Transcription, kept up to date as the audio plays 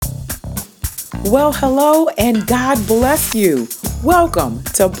Well, hello and God bless you. Welcome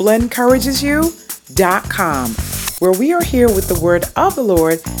to BlenencouragesYou.com, where we are here with the word of the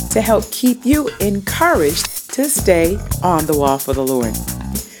Lord to help keep you encouraged to stay on the wall for the Lord.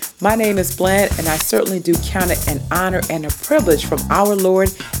 My name is Blen, and I certainly do count it an honor and a privilege from our Lord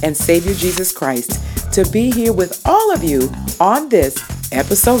and Savior Jesus Christ to be here with all of you on this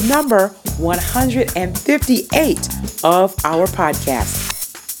episode number 158 of our podcast.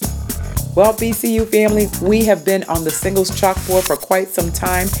 Well, BCU family, we have been on the singles chalkboard for quite some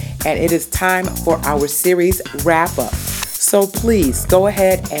time, and it is time for our series wrap up. So please go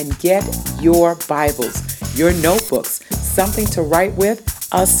ahead and get your Bibles, your notebooks, something to write with,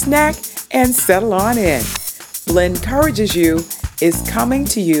 a snack, and settle on in. Blen Encourages You is coming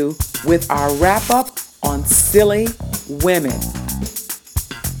to you with our wrap up on silly women.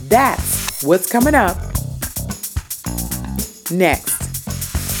 That's what's coming up next.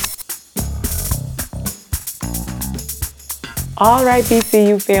 All right,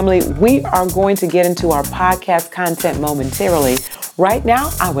 BCU family, we are going to get into our podcast content momentarily. Right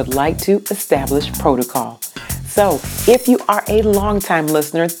now, I would like to establish protocol. So if you are a longtime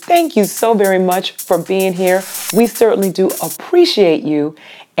listener, thank you so very much for being here. We certainly do appreciate you.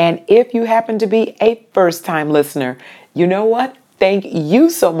 And if you happen to be a first-time listener, you know what? Thank you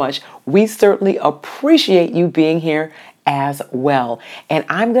so much. We certainly appreciate you being here as well. And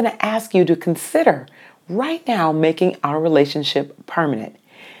I'm going to ask you to consider right now making our relationship permanent.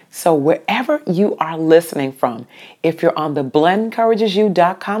 So wherever you are listening from, if you're on the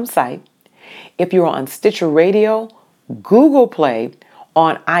BlenencouragesYou.com site, if you're on Stitcher Radio, Google Play,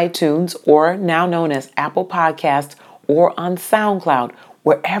 on iTunes, or now known as Apple Podcasts, or on SoundCloud,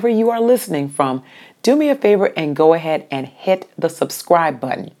 wherever you are listening from, do me a favor and go ahead and hit the subscribe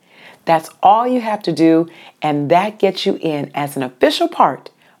button. That's all you have to do, and that gets you in as an official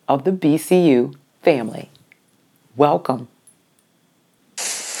part of the BCU family. Welcome.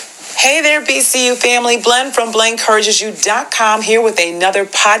 Hey there, BCU family. Blen from BlenencouragesYou.com here with another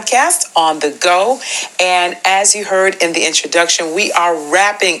podcast on the go. And as you heard in the introduction, we are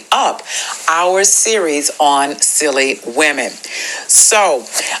wrapping up our series on silly women. So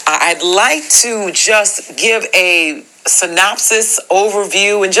I'd like to just give a synopsis,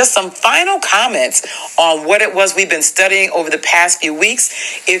 overview, and just some final comments on what it was we've been studying over the past few weeks.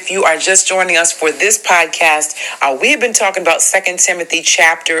 If you are just joining us for this podcast, we have been talking about 2 Timothy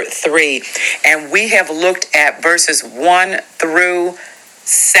chapter 3, and we have looked at verses 1 through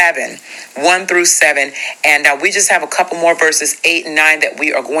 7, and we just have a couple more verses 8 and 9 that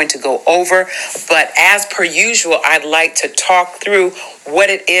we are going to go over. But as per usual, I'd like to talk through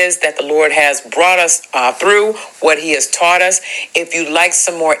what it is that the Lord has brought us through, what he has taught us. If you'd like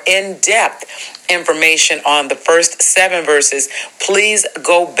some more in-depth information on the first 7 verses, please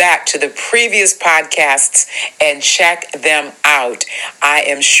go back to the previous podcasts and check them out. I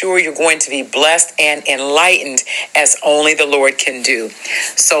am sure you're going to be blessed and enlightened as only the Lord can do.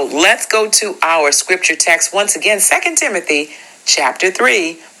 So let's go to our scripture text once again, 2 Timothy chapter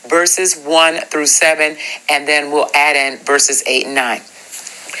 3, verses 1 through 7, and then we'll add in verses 8 and 9.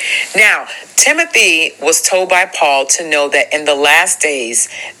 Now, Timothy was told by Paul to know that in the last days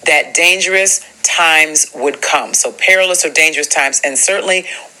that dangerous times would come. So perilous or dangerous times, and certainly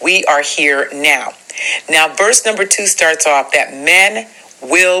we are here now. Now, verse number 2 starts off that men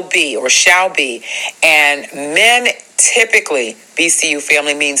will be or shall be, and men typically, BCU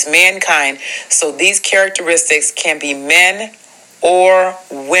family, means mankind. So these characteristics can be men or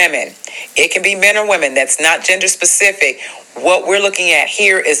women. It can be men or women. That's not gender specific. What we're looking at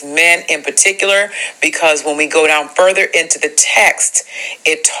here is men in particular, because when we go down further into the text,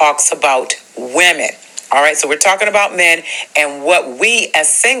 it talks about women. All right, so we're talking about men and what we as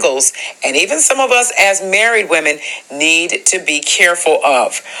singles, and even some of us as married women, need to be careful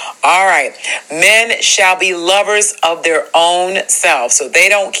of. All right, men shall be lovers of their own selves. So they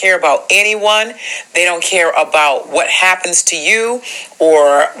don't care about anyone. They don't care about what happens to you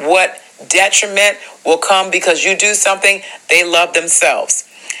or what detriment will come because you do something. They love themselves.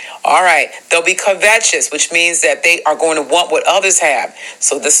 All right, they'll be covetous, which means that they are going to want what others have.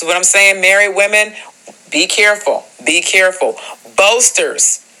 So this is what I'm saying, married women, be careful, be careful.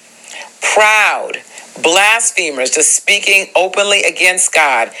 Boasters, proud, blasphemers, just speaking openly against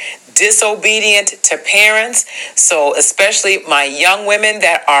God, disobedient to parents. So especially my young women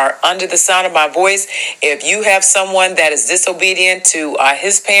that are under the sound of my voice, if you have someone that is disobedient to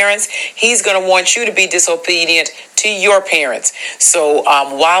his parents, he's going to want you to be disobedient to your parents. So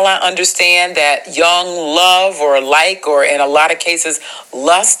while I understand that young love or like, or in a lot of cases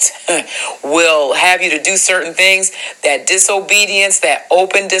lust will have you to do certain things, that disobedience, that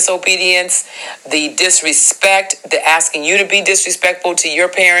open disobedience, the disrespect, the asking you to be disrespectful to your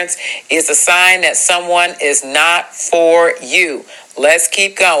parents is a sign that someone is not for you. Let's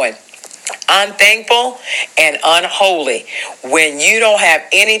keep going. Unthankful and unholy. When you don't have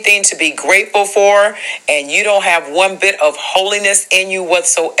anything to be grateful for and you don't have one bit of holiness in you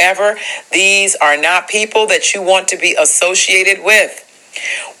whatsoever, these are not people that you want to be associated with.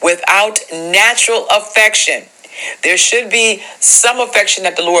 Without natural affection. There should be some affection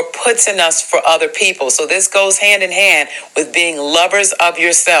that the Lord puts in us for other people. So this goes hand in hand with being lovers of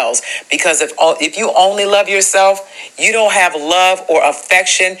yourselves. Because if you only love yourself, you don't have love or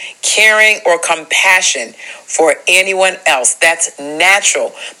affection, caring or compassion for anyone else. That's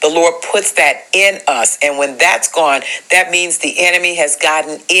natural. The Lord puts that in us. And when that's gone, that means the enemy has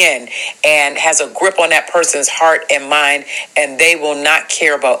gotten in and has a grip on that person's heart and mind, and they will not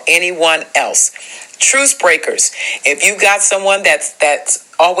care about anyone else. Truce breakers. If you got someone that's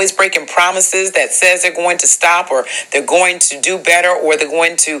always breaking promises, that says they're going to stop or they're going to do better or they're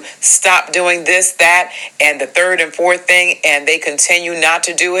going to stop doing this, that, and the third and fourth thing, and they continue not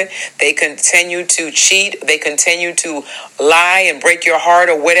to do it, they continue to cheat, they continue to lie and break your heart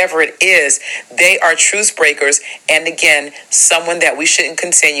or whatever it is, they are truce breakers. And again, someone that we shouldn't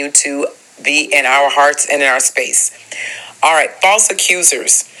continue to be in our hearts and in our space. All right, false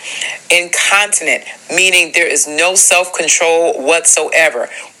accusers. Incontinent, meaning there is no self-control whatsoever.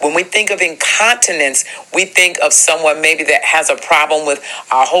 When we think of incontinence, we think of someone maybe that has a problem with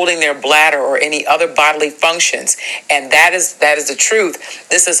holding their bladder or any other bodily functions. And that is the truth.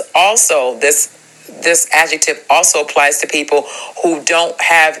 This adjective also applies to people who don't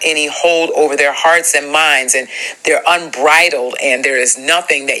have any hold over their hearts and minds, and they're unbridled, and there is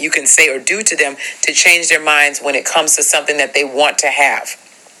nothing that you can say or do to them to change their minds when it comes to something that they want to have.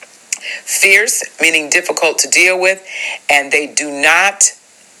 Fierce, meaning difficult to deal with, and they do not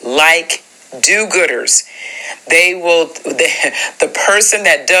like do-gooders. The person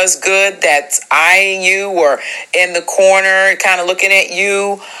that does good, that's eyeing you or in the corner kind of looking at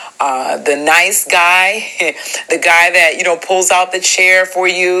you, the nice guy, the guy that, pulls out the chair for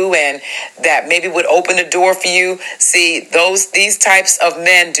you and that maybe would open the door for you. See, these types of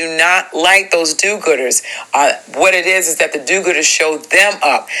men do not like those do-gooders. What it is that the do-gooders show them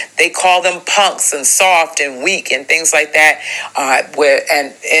up. They call them punks and soft and weak and things like that.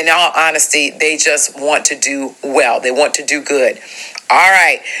 And in all honesty, they just want to do well. They want to do good. All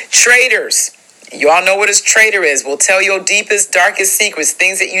right, traitors. You all know what a traitor is. Will tell your deepest, darkest secrets,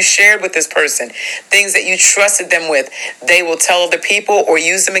 things that you shared with this person, things that you trusted them with. They will tell other people or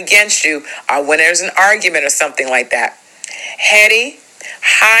use them against you when there's an argument or something like that. Heady,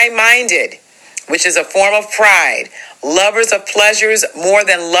 high-minded, which is a form of pride. Lovers of pleasures more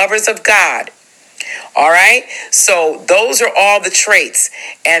than lovers of God. All right, so those are all the traits.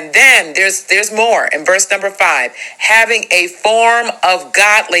 And then there's more in verse number 5. Having a form of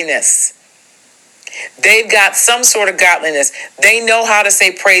godliness. They've got some sort of godliness. They know how to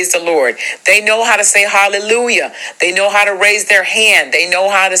say praise the Lord. They know how to say hallelujah. They know how to raise their hand. They know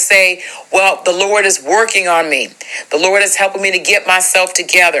how to say, well, the Lord is working on me. The Lord is helping me to get myself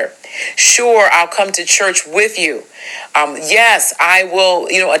together. Sure, I'll come to church with you. Yes, I will,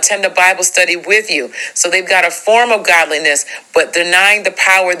 attend a Bible study with you. So they've got a form of godliness, but denying the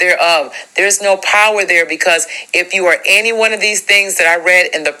power thereof. There's no power there, because if you are any one of these things that I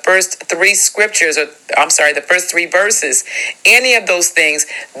read in the first three scriptures, the first three verses, any of those things,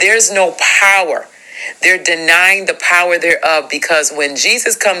 there's no power. They're denying the power thereof, because when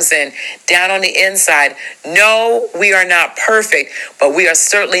Jesus comes in down on the inside, no, we are not perfect, but we are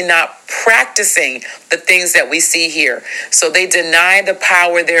certainly not practicing the things that we see here. So they deny the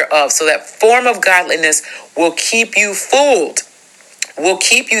power thereof. So that form of godliness will keep you fooled. Will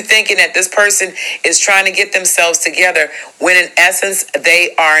keep you thinking that this person is trying to get themselves together when in essence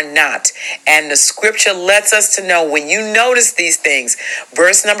they are not. And the scripture lets us to know, when you notice these things,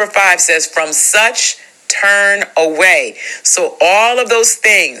 verse number 5 says, from such turn away. So all of those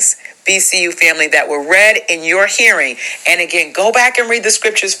things, BCU family, that were read in your hearing, and again, go back and read the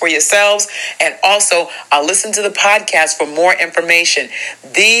scriptures for yourselves, and also listen to the podcast for more information.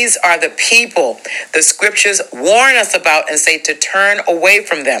 These are the people the scriptures warn us about and say to turn away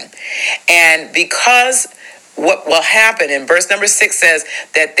from them. And because what will happen in verse number 6 says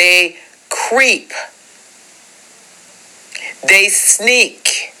that they creep, they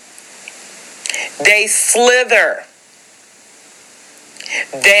sneak, they slither,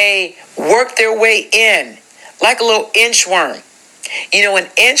 they work their way in like a little inchworm. You know, an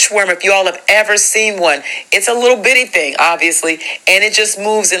inchworm, if you all have ever seen one, it's a little bitty thing, obviously, and it just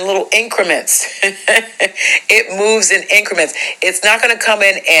moves in little increments. It moves in increments. It's not going to come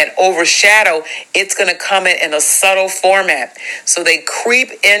in and overshadow. It's going to come in a subtle format. So they creep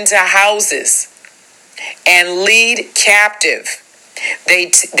into houses and lead captive.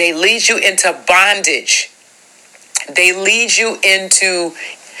 They lead you into bondage. They lead you into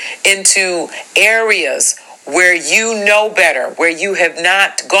areas where you know better, where you have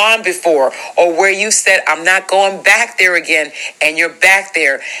not gone before, or where you said, I'm not going back there again, and you're back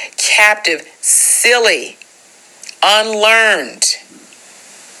there, captive, silly, unlearned,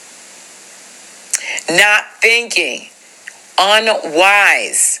 not thinking,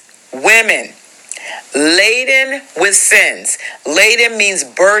 unwise women, laden with sins. Laden means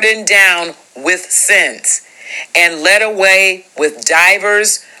burdened down with sins, and led away with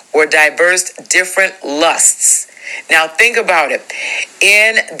diverse different lusts. Now think about it.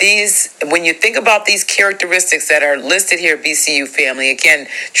 When you think about these characteristics that are listed here, BCU family, again,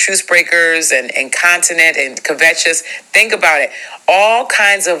 truce breakers and continent and covetous, think about it. All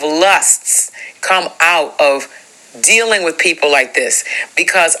kinds of lusts come out of dealing with people like this,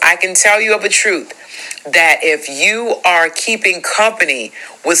 because I can tell you of a truth that if you are keeping company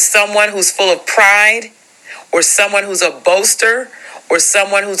with someone who's full of pride, or someone who's a boaster, or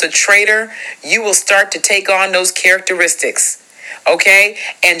someone who's a traitor, you will start to take on those characteristics. Okay?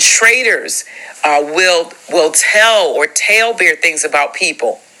 And traitors will tell or talebear things about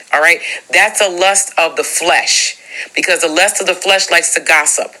people. All right? That's a lust of the flesh, because the lust of the flesh likes to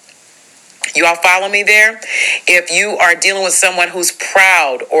gossip. You all follow me there? If you are dealing with someone who's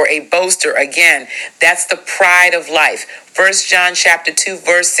proud or a boaster, again, that's the pride of life. 1 John chapter 2,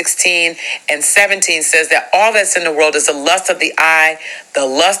 verse 16 and 17 says that all that's in the world is the lust of the eye, the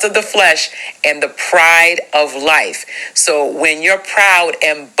lust of the flesh, and the pride of life. So when you're proud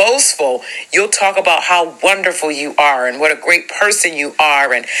and boastful, you'll talk about how wonderful you are and what a great person you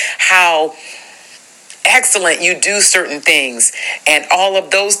are and how excellent you do certain things and all of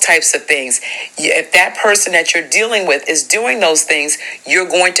those types of things. If that person that you're dealing with is doing those things, you're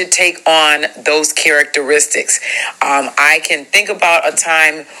going to take on those characteristics. I can think about a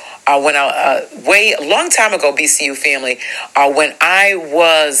time when a long time ago, BCU family, when I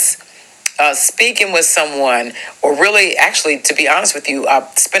was speaking with someone, or really, actually, to be honest with you,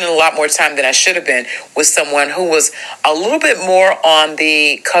 spending a lot more time than I should have been with someone who was a little bit more on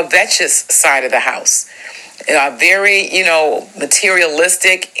the covetous side of the house. Very,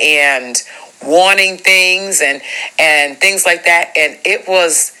 materialistic and wanting things and things like that. And it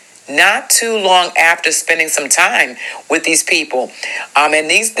was not too long after spending some time with these people. And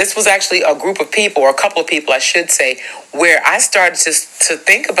this was actually a group of people, or a couple of people, I should say, where I started to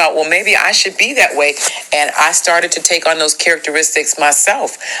think about, well, maybe I should be that way. And I started to take on those characteristics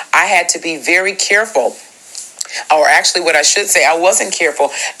myself. I had to be very careful. Or actually, what I should say, I wasn't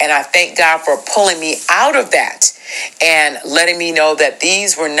careful, and I thank God for pulling me out of that and letting me know that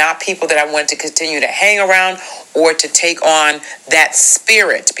these were not people that I wanted to continue to hang around or to take on that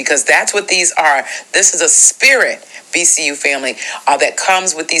spirit, because that's what these are. This is a spirit, BCU family, that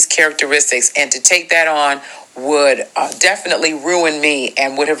comes with these characteristics, and to take that on would definitely ruin me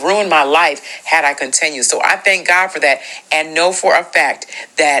and would have ruined my life had I continued. So I thank God for that, and know for a fact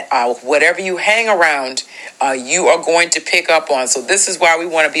that whatever you hang around, you are going to pick up on. So this is why we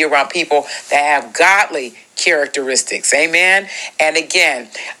want to be around people that have godly characteristics. Amen. And again,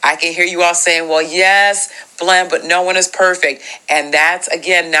 I can hear you all saying, well, yes, Blen, but no one is perfect. And that's,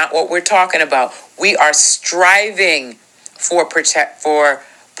 again, not what we're talking about. We are striving for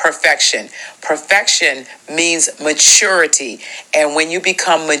perfection. Perfection means maturity. And when you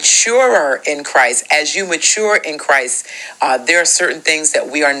become maturer in Christ, as you mature in Christ, there are certain things that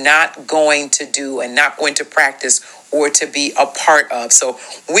we are not going to do and not going to practice or to be a part of. So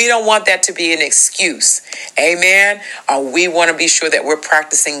we don't want that to be an excuse. Amen. We want to be sure that we're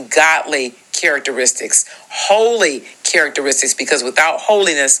practicing godly characteristics, holy characteristics, because without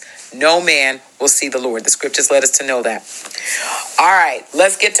holiness, no man will see the Lord. The scriptures let us to know that. All right,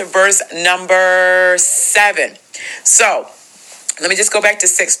 let's get to verse number 7. So let me just go back to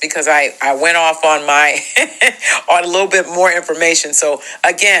 6, because I went off on my on a little bit more information. So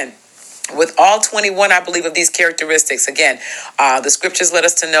again, With all 21, I believe, of these characteristics, again, the scriptures let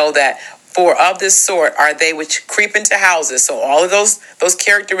us to know that for of this sort are they which creep into houses. So all of those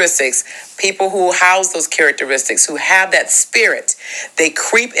characteristics, people who house those characteristics, who have that spirit, they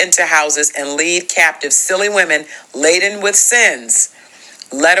creep into houses and lead captive silly women laden with sins,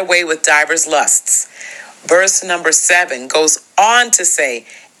 led away with divers lusts. Verse number 7 goes on to say,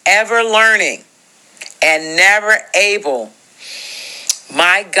 ever learning and never able,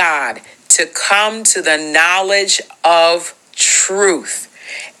 my God, to come to the knowledge of truth.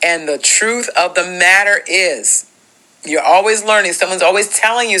 And the truth of the matter is, you're always learning. Someone's always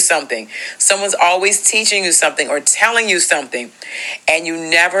telling you something. Someone's always teaching you something or telling you something. And you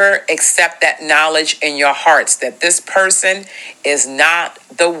never accept that knowledge in your hearts that this person is not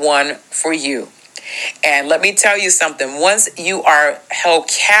the one for you. And let me tell you something. Once you are held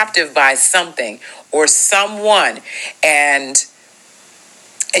captive by something or someone, and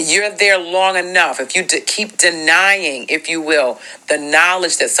you're there long enough, if you keep denying, if you will, the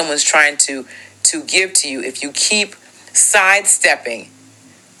knowledge that someone's trying to give to you, if you keep sidestepping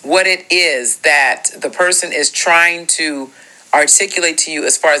what it is that the person is trying to articulate to you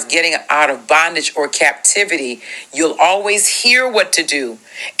as far as getting out of bondage or captivity, you'll always hear what to do.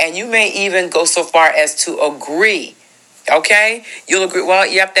 And you may even go so far as to agree. Okay? You'll agree, well,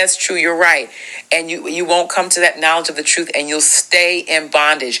 yep, that's true, you're right. And you won't come to that knowledge of the truth, and you'll stay in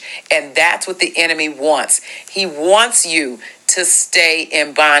bondage. And that's what the enemy wants. He wants you to stay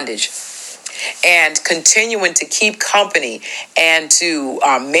in bondage. And continuing to keep company and to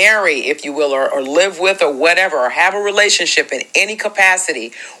marry, if you will, or live with, or whatever, or have a relationship in any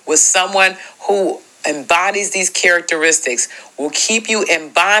capacity with someone who embodies these characteristics will keep you in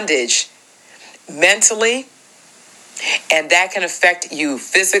bondage mentally, and that can affect you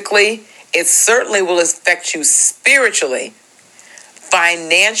physically. It certainly will affect you spiritually,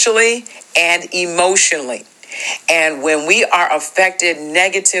 financially, and emotionally. And when we are affected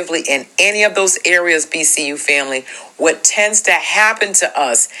negatively in any of those areas, BCU family, what tends to happen to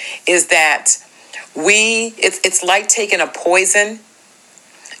us is that it's like taking a poison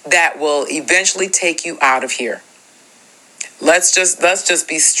that will eventually take you out of here. Let's just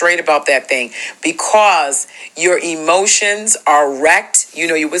be straight about that thing, because your emotions are wrecked. You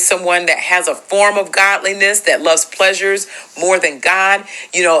know, you're with someone that has a form of godliness, that loves pleasures more than God.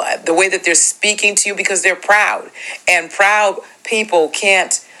 You know, the way that they're speaking to you, because they're proud, and proud people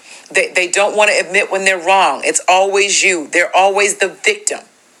can't, they don't want to admit when they're wrong. It's always you. They're always the victim.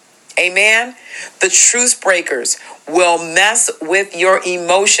 Amen. The truce breakers will mess with your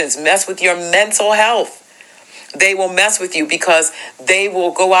emotions, mess with your mental health. They will mess with you because they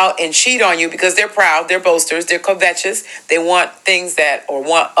will go out and cheat on you because they're proud, they're boasters, they're covetous. They want things that, or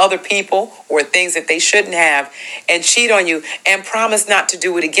want other people or things that they shouldn't have, and cheat on you and promise not to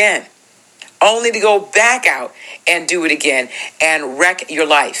do it again, only to go back out and do it again and wreck your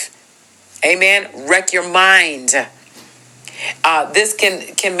life. Amen. Wreck your mind. This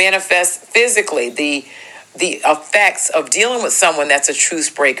can manifest physically. The effects of dealing with someone that's a truce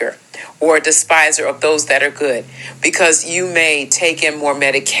breaker or a despiser of those that are good, because you may take in more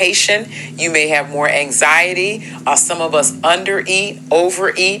medication, you may have more anxiety. Some of us undereat,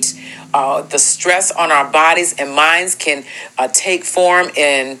 overeat. The stress on our bodies and minds can take form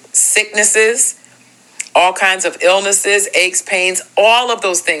in sicknesses, all kinds of illnesses, aches, pains, all of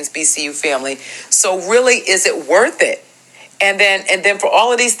those things, BCU family. So really, is it worth it? And then for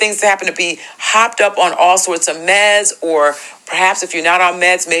all of these things to happen to be hopped up on all sorts of meds, or perhaps if you're not on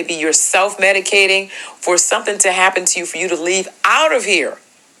meds, maybe you're self-medicating, for something to happen to you, for you to leave out of here.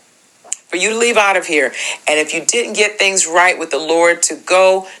 For you to leave out of here. And if you didn't get things right with the Lord, to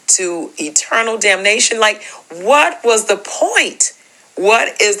go to eternal damnation, like, what was the point?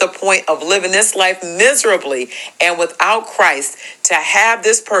 What is the point of living this life miserably and without Christ, to have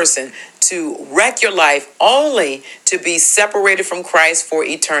this person to wreck your life only to be separated from Christ for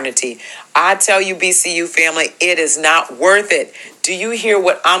eternity? I tell you, BCU family, it is not worth it. Do you hear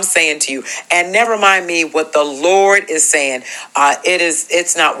what I'm saying to you? And never mind me, what the Lord is saying.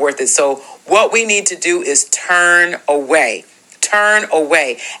 It's not worth it. So what we need to do is turn away. Turn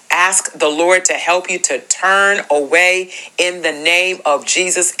away. Ask the Lord to help you to turn away in the name of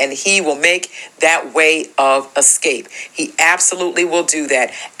Jesus, and he will make that way of escape. He absolutely will do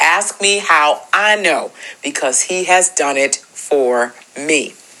that. Ask me how I know, because he has done it for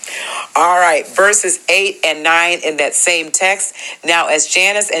me. All right, verses 8 and 9 in that same text. Now, as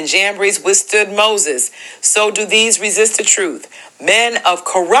Jannes and Jambres withstood Moses, so do these resist the truth. Men of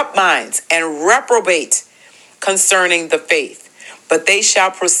corrupt minds and reprobate concerning the faith. but they shall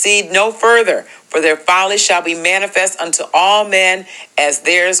proceed no further, for their folly shall be manifest unto all men, as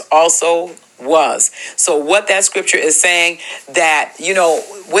theirs also was. So what that scripture is saying, that,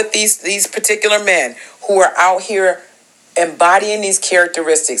 with these particular men who are out here embodying these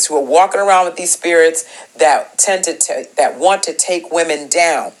characteristics, who are walking around with these spirits that that want to take women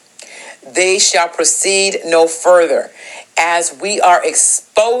down, they shall proceed no further. As we are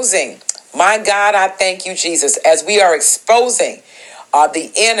exposing, my God, I thank you, Jesus, as we are exposing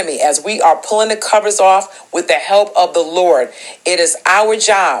the enemy, as we are pulling the covers off with the help of the Lord, it is our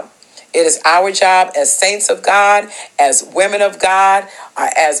job. It is our job as saints of God, as women of God,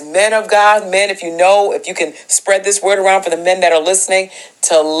 as men of God. Men, if you can spread this word around for the men that are listening,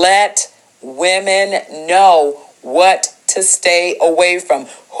 to let women know what to stay away from,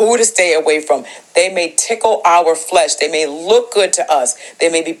 who to stay away from. They may tickle our flesh. They may look good to us. They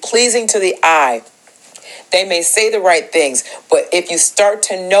may be pleasing to the eye. They may say the right things. But if you start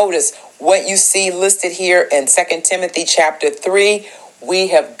to notice what you see listed here in 2 Timothy chapter 3, we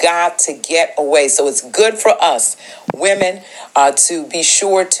have got to get away. So it's good for us, women, to be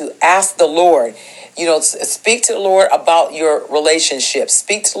sure to ask the Lord. Speak to the Lord about your relationship.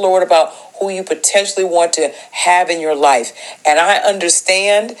 Speak to the Lord about who you potentially want to have in your life. And I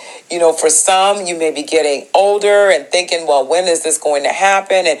understand, for some, you may be getting older and thinking, well, when is this going to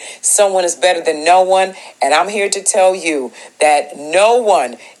happen? And someone is better than no one. And I'm here to tell you that no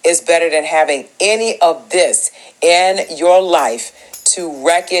one is better than having any of this in your life to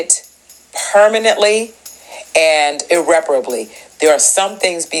wreck it permanently and irreparably. There are some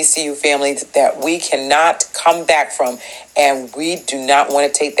things, BCU family, that we cannot come back from, and we do not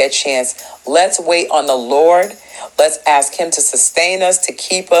want to take that chance. Let's wait on the Lord. Let's ask him to sustain us, to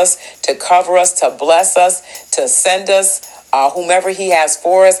keep us, to cover us, to bless us, to send us whomever he has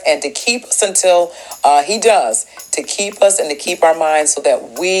for us, and to keep us until he does, to keep us and to keep our minds so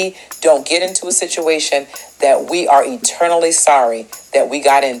that we don't get into a situation that we are eternally sorry that we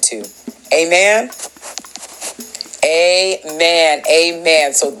got into. Amen. Amen.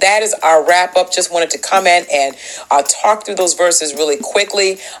 Amen. So that is our wrap up. Just wanted to come in and talk through those verses really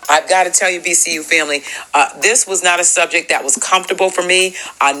quickly. I've got to tell you, BCU family, this was not a subject that was comfortable for me.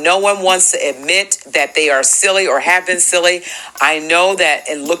 No one wants to admit that they are silly or have been silly. I know that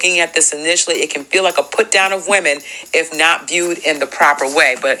in looking at this initially, it can feel like a put down of women if not viewed in the proper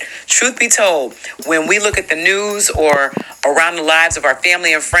way. But truth be told, when we look at the news or around the lives of our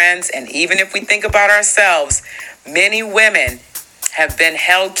family and friends, and even if we think about ourselves, many women have been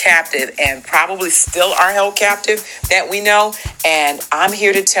held captive and probably still are held captive that we know. And I'm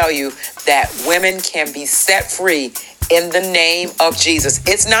here to tell you that women can be set free in the name of Jesus.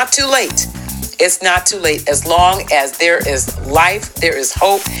 It's not too late. It's not too late. As long as there is life, there is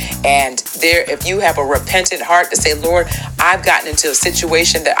hope. And if you have a repentant heart to say, Lord, I've gotten into a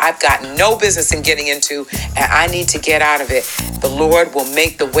situation that I've got no business in getting into, and I need to get out of it, the Lord will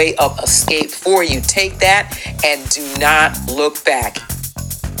make the way of escape for you. Take that and do not look back.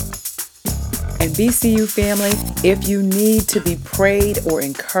 And BCU family, if you need to be prayed or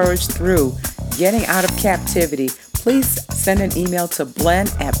encouraged through getting out of captivity, please send an email to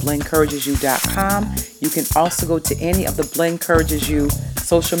blend@blendencouragesyou.com. You can also go to any of the Blend Encourages You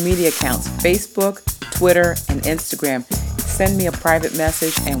social media accounts, Facebook, Twitter, and Instagram. Send me a private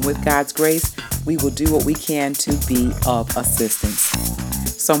message, and with God's grace, we will do what we can to be of assistance.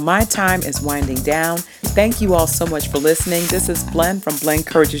 So my time is winding down. Thank you all so much for listening. This is Blend from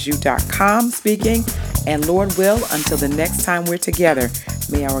BlendEncouragesYou.com speaking. And Lord will, until the next time we're together,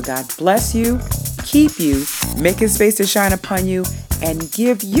 may our God bless you, keep you, make his face to shine upon you, and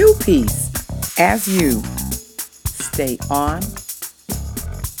give you peace as you stay on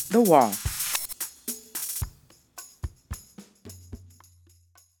the wall.